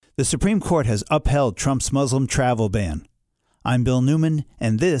The Supreme Court has upheld Trump's Muslim travel ban. I'm Bill Newman,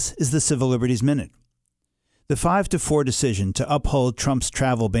 and this is the Civil Liberties Minute. The 5-4 decision to uphold Trump's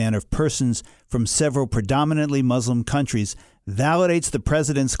travel ban of persons from several predominantly Muslim countries validates the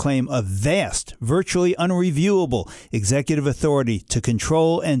president's claim of vast, virtually unreviewable executive authority to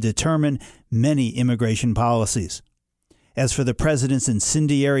control and determine many immigration policies. As for the president's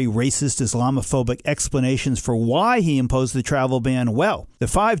incendiary, racist, Islamophobic explanations for why he imposed the travel ban, well, the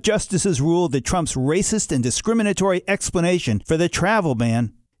 5 justices ruled that Trump's racist and discriminatory explanation for the travel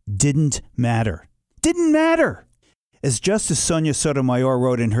ban didn't matter. Didn't matter! As Justice Sonia Sotomayor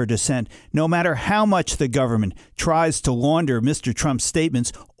wrote in her dissent, no matter how much the government tries to launder Mr. Trump's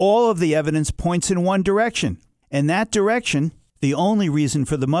statements, all of the evidence points in one direction. And that direction, the only reason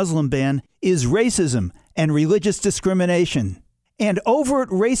for the Muslim ban, is racism and religious discrimination. And overt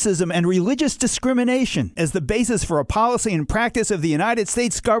racism and religious discrimination as the basis for a policy and practice of the United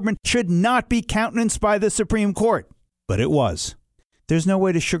States government should not be countenanced by the Supreme Court. But it was. There's no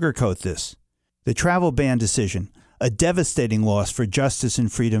way to sugarcoat this. The travel ban decision, a devastating loss for justice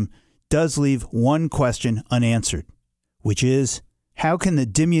and freedom, does leave one question unanswered, which is, how can the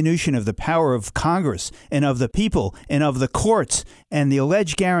diminution of the power of Congress and of the people and of the courts and the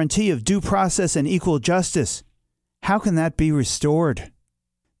alleged guarantee of due process and equal justice, how can that be restored?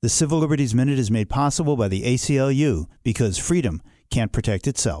 The Civil Liberties Minute is made possible by the ACLU because freedom can't protect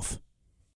itself.